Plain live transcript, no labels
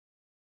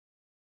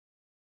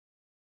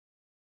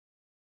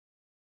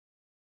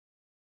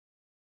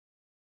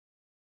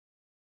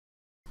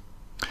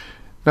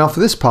Now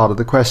for this part of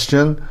the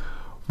question,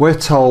 we're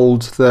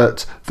told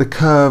that the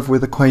curve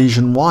with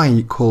equation y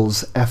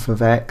equals f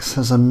of x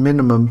has a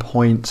minimum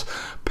point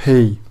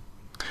P.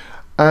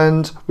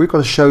 And we've got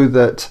to show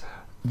that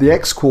the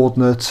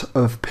x-coordinate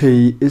of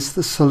P is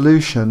the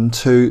solution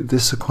to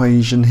this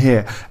equation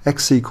here.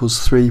 X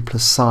equals 3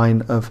 plus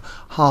sine of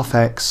half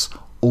x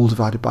all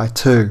divided by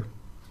 2.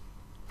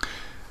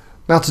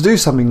 Now to do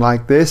something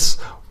like this,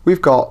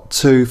 we've got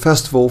to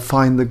first of all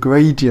find the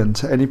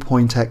gradient at any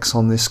point x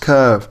on this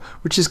curve,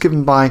 which is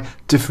given by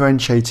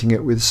differentiating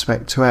it with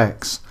respect to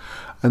x.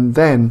 And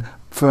then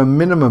for a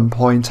minimum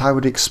point I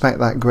would expect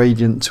that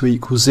gradient to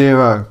equal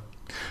 0.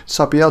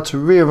 So I'll be able to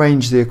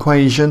rearrange the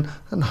equation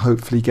and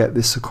hopefully get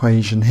this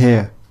equation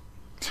here.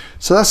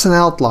 So that's an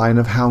outline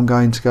of how I'm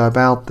going to go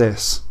about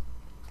this.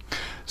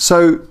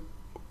 So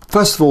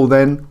first of all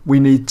then we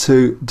need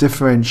to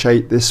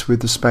differentiate this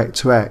with respect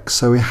to x.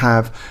 So we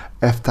have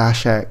f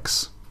dash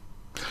x.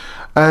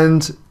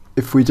 And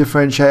if we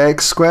differentiate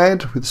x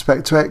squared with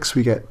respect to x,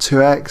 we get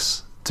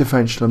 2x.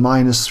 Differential of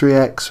minus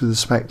 3x with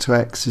respect to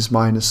x is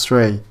minus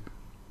 3.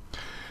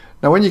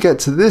 Now when you get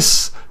to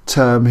this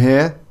term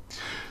here,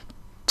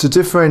 to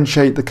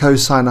differentiate the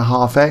cosine of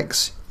half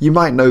x, you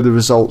might know the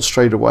result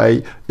straight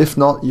away. If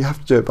not, you have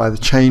to do it by the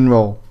chain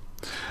rule.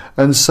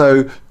 And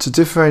so to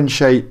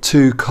differentiate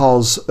 2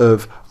 cos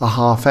of a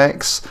half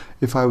x,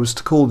 if I was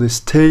to call this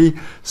t,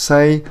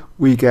 say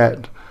we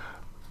get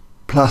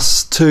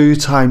plus 2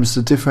 times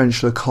the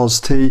differential of cos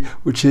t,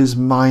 which is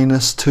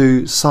minus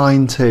 2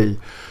 sine t,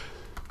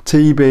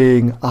 t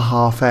being a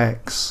half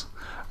x.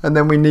 And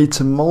then we need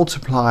to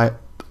multiply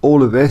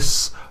all of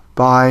this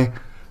by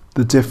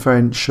the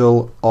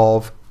differential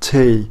of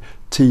t,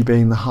 t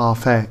being the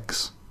half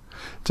x.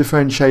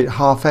 Differentiate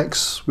half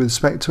x with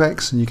respect to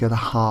x and you get a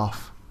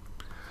half.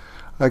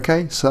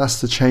 Okay, so that's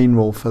the chain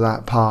rule for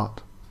that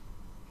part.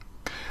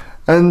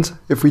 And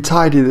if we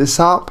tidy this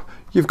up,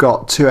 you've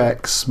got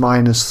 2x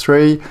minus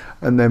 3,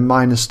 and then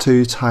minus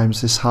 2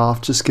 times this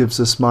half just gives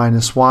us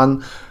minus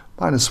 1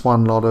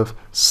 lot of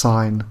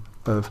sine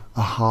of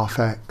a half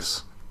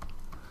x.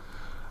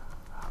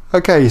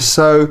 Okay,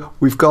 so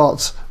we've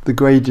got the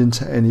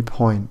gradient at any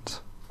point.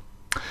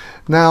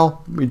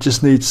 Now we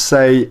just need to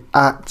say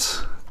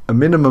at a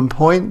minimum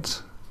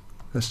point,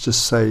 let's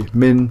just say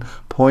min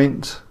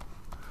point,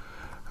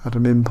 at a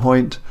min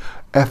point,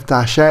 f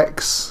dash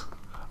x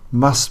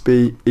must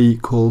be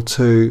equal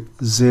to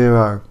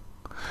 0.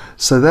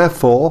 So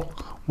therefore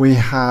we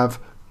have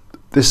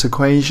this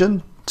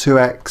equation,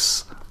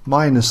 2x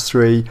minus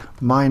 3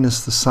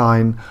 minus the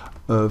sine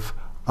of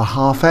a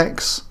half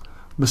x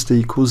must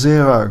equal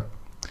 0.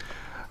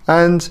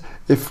 And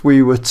if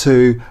we were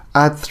to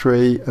add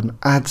 3 and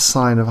add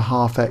sine of a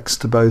half x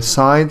to both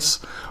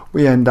sides,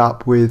 we end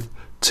up with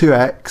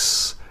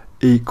 2x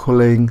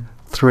equaling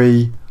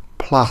 3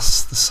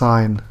 plus the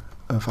sine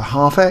of a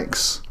half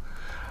x.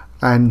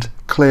 And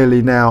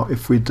clearly now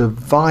if we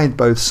divide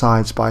both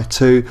sides by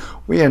 2,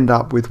 we end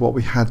up with what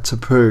we had to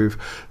prove,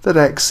 that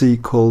x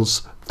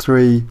equals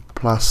 3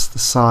 plus the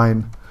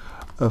sine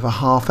of a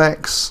half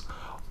x,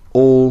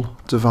 all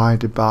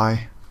divided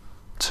by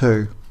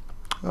 2.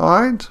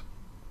 Alright?